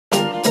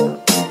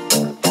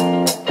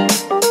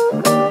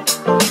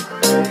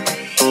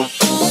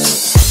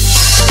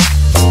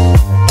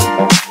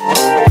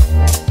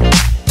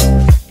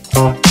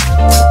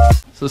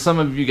some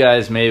of you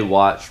guys may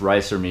watch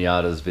Ricer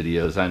Miata's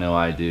videos. I know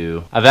I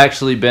do. I've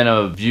actually been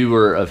a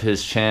viewer of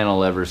his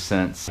channel ever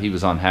since he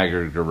was on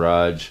Haggard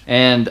Garage,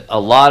 and a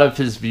lot of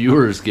his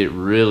viewers get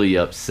really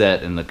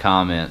upset in the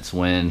comments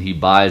when he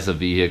buys a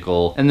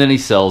vehicle and then he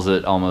sells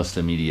it almost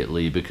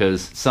immediately,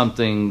 because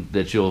something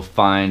that you'll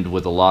find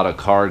with a lot of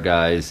car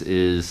guys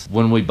is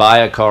when we buy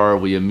a car,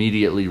 we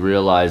immediately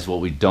realize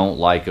what we don't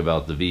like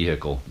about the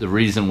vehicle. The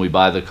reason we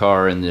buy the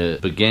car in the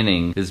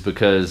beginning is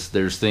because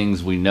there's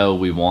things we know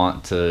we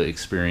want to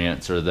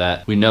experience or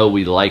that we know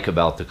we like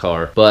about the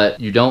car, but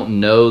you don't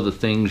know the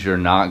things you're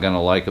not going to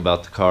like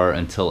about the car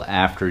until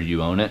after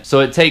you own it. So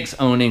it takes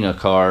owning a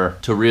car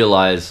to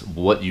realize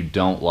what you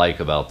don't like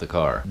about the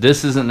car.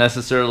 This isn't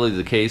necessarily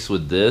the case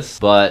with this,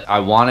 but I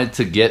wanted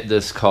to get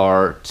this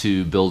car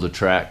to build a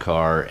track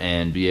car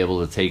and be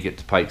able to take it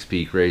to Pikes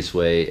Peak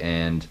Raceway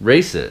and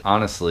race it.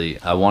 Honestly,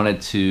 I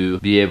wanted to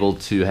be able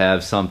to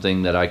have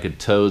something that I could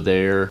tow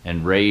there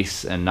and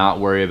race and not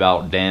worry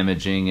about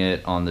damaging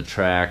it on the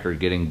track or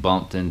getting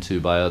bumped into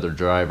by other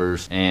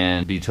drivers,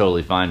 and be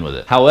totally fine with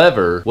it.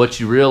 However, what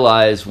you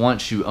realize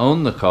once you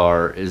own the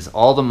car is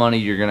all the money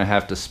you're going to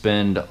have to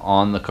spend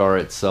on the car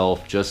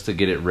itself just to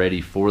get it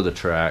ready for the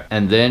track,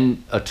 and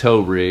then a tow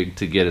rig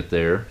to get it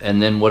there,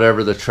 and then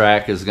whatever the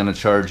track is going to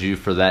charge you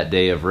for that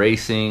day of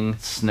racing,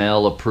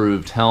 Snell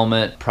approved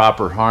helmet,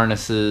 proper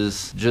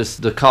harnesses.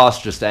 Just the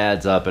cost just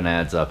adds up and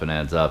adds up and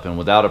adds up, and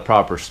without a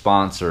proper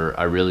sponsor,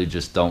 I really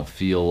just don't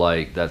feel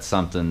like that's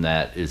something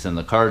that is in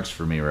the cards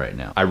for me right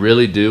now. I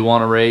really do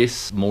want to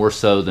race more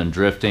so than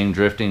drifting.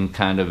 Drifting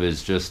kind of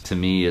is just, to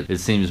me, it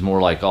seems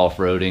more like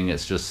off-roading.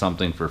 It's just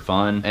something for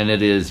fun, and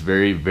it is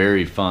very,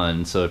 very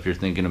fun. So if you're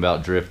thinking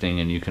about drifting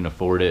and you can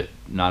afford it,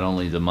 not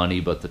only the money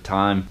but the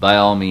time, by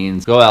all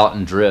means go out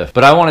and drift.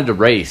 But I wanted to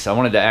race. I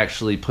wanted to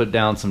actually put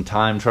down some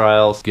time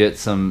trials, get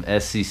some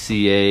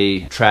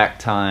SCCA track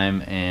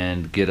time,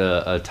 and get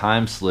a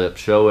time slip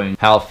showing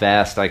how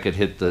fast I could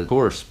hit the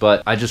course.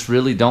 But I just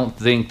really don't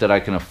think that I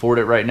can afford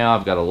it right now.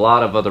 I've got a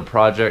lot of other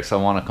projects I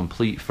want to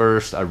complete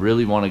first. I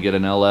really want to get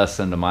an LS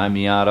into my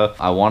Miata.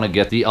 I want to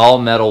get the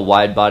all-metal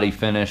wide body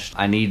finished.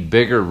 I need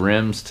bigger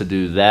rims to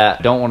do that.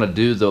 I don't want to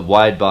do the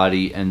wide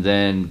body and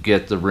then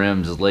get the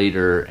rims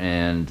later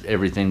and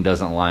everything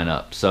doesn't line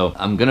up. So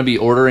I'm gonna be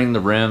ordering the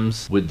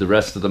rims with the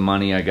rest of the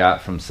money I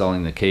got from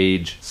selling the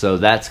cage. So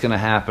that's gonna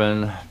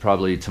happen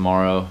probably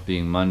tomorrow,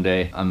 being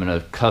Monday. I'm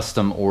gonna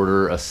custom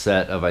order a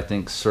set of, I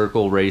think,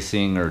 Circle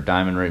Racing or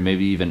Diamond Racing,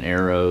 maybe even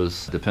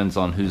Arrows. Depends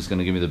on who's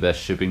gonna give me the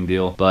best shipping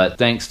deal. But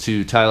thanks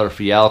to Tyler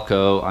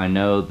Fialco, I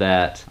know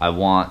that I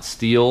want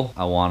steel.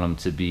 I want them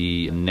to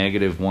be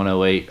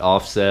 -108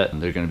 offset.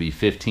 They're gonna be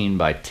 15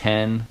 by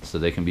 10, so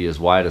they can be as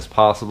wide as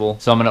possible.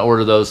 So I'm gonna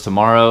order those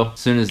tomorrow. As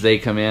soon as they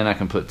come in, I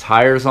can put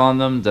tires on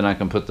them, then I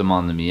can put them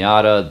on the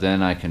Miata,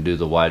 then I can do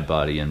the wide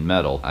body in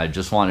metal. I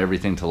just want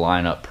everything to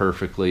line up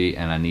perfectly,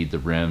 and I need the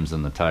rims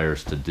and the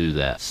tires to do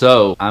that.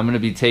 So I'm going to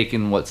be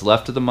taking what's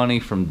left of the money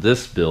from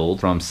this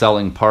build, from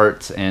selling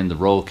parts and the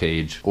roll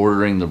cage,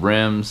 ordering the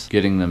rims,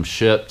 getting them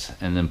shipped,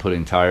 and then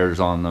putting tires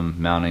on them,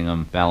 mounting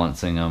them,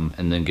 balancing them,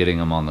 and then getting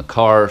them on the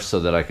car so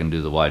that I can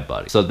do the wide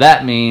body. So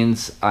that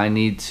means I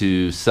need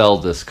to sell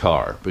this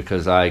car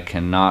because I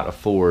cannot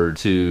afford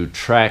to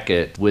track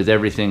it with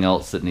everything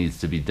else that needs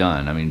to be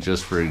done. I mean,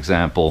 just for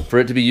example, for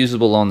it to be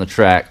usable on the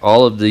track,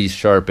 all of these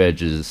sharp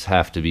edges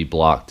have to be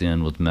blocked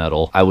in with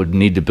metal. I would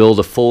need to build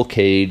a full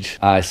cage.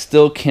 I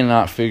still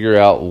cannot figure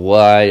out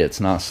why it's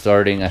not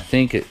starting. I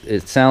think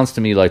it sounds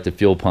to me like the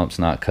fuel pump's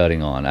not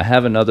cutting on. I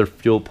have another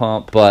fuel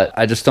pump, but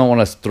I just don't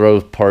want to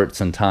throw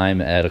parts and time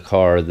at a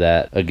car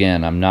that,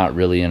 again, I'm not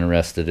really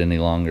interested any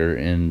longer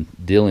in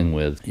dealing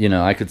with. You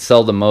know, I could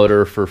sell the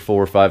motor for $400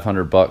 or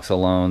 $500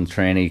 alone,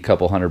 tranny,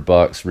 couple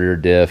 $100, rear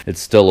diff. It's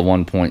still a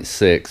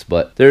 1.6,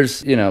 but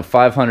there's, you know,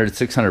 $500,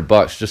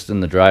 $600 just in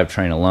the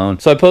drivetrain alone.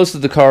 So I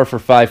posted the car for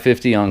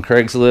 $550 on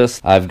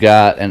Craigslist. I've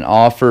got an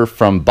offer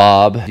from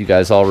Bob. You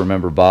guys all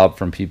remember Bob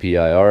from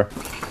PPIR.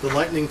 The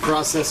lightning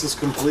process is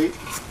complete.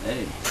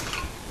 Hey.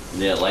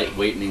 Yeah,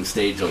 lightweighting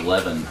stage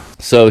 11.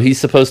 So he's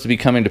supposed to be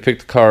coming to pick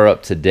the car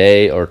up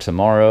today or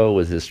tomorrow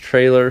with his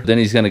trailer. Then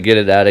he's going to get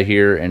it out of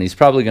here, and he's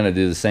probably going to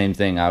do the same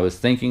thing I was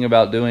thinking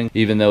about doing,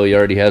 even though he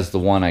already has the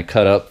one I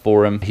cut up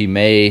for him. He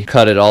may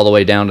cut it all the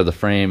way down to the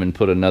frame and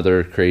put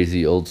another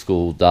crazy old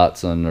school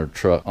Datsun or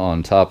truck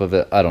on top of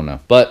it. I don't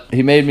know. But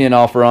he made me an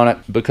offer on it.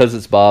 Because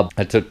it's Bob,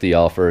 I took the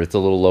offer. It's a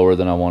little lower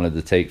than I wanted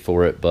to take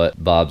for it,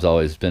 but Bob's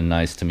always been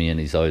nice to me, and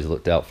he's always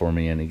looked out for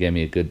me, and he gave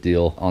me a good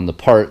deal on the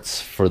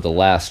parts for the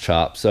last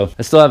chop. So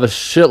I still have a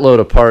shitload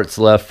of parts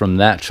left from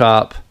that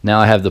chop. Now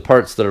I have the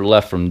parts that are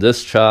left from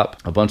this chop,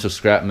 a bunch of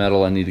scrap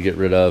metal I need to get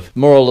rid of.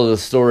 Moral of the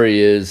story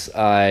is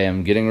I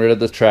am getting rid of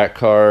the track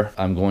car.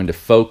 I'm going to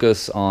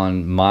focus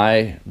on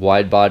my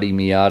wide body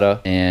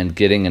Miata and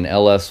getting an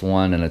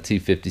LS1 and a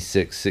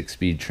T56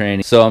 6-speed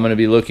tranny. So I'm going to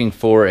be looking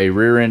for a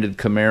rear-ended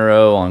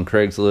Camaro on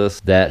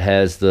Craigslist that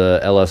has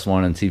the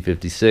LS1 and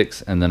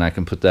T56, and then I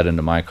can put that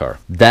into my car.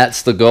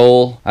 That's the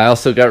goal. I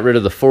also got rid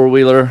of the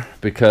four-wheeler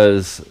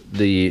because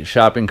the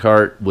shopping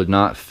cart would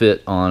not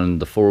fit on on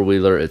the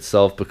four-wheeler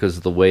itself, because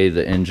of the way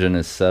the engine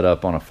is set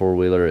up on a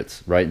four-wheeler.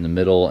 It's right in the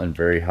middle and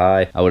very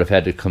high. I would have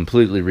had to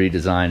completely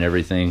redesign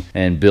everything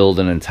and build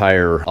an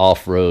entire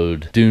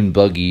off-road dune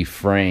buggy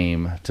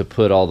frame to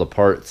put all the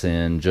parts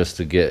in just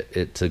to get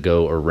it to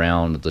go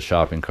around the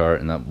shopping cart,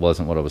 and that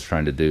wasn't what I was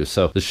trying to do.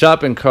 So the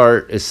shopping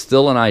cart is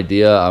still an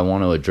idea I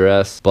want to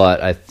address,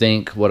 but I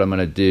think what I'm going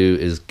to do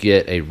is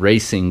get a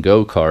racing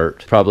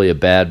go-kart, probably a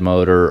bad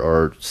motor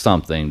or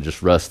something,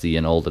 just rusty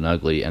and old and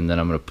ugly, and then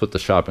I'm going to put the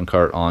shopping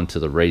cart onto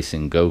the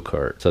racing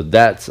go-kart. So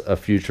that's a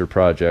future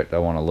project I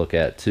want to look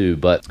at too,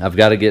 but I've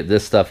got to get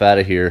this stuff out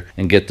of here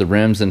and get the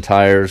rims and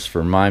tires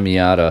for my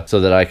Miata so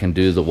that I can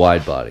do the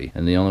wide body,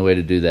 and the only way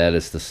to do that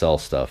is to sell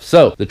stuff.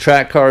 So the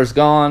track car is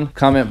gone.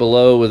 Comment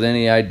below with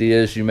any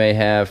ideas you may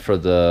have for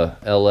the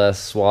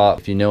LS swap.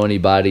 If you know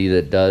anybody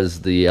that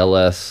does the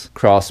LS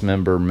cross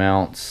member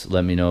mounts,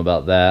 let me know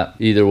about that.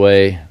 Either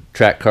way,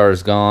 track car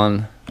is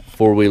gone,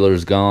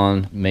 four-wheeler's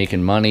gone,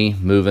 making money,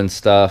 moving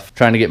stuff,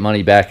 trying to get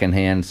money back in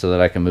hand so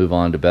that I can move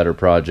on to better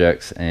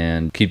projects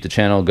and keep the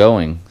channel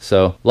going.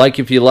 So like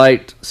if you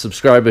liked,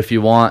 subscribe if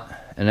you want,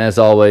 and as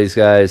always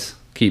guys,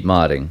 keep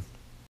modding.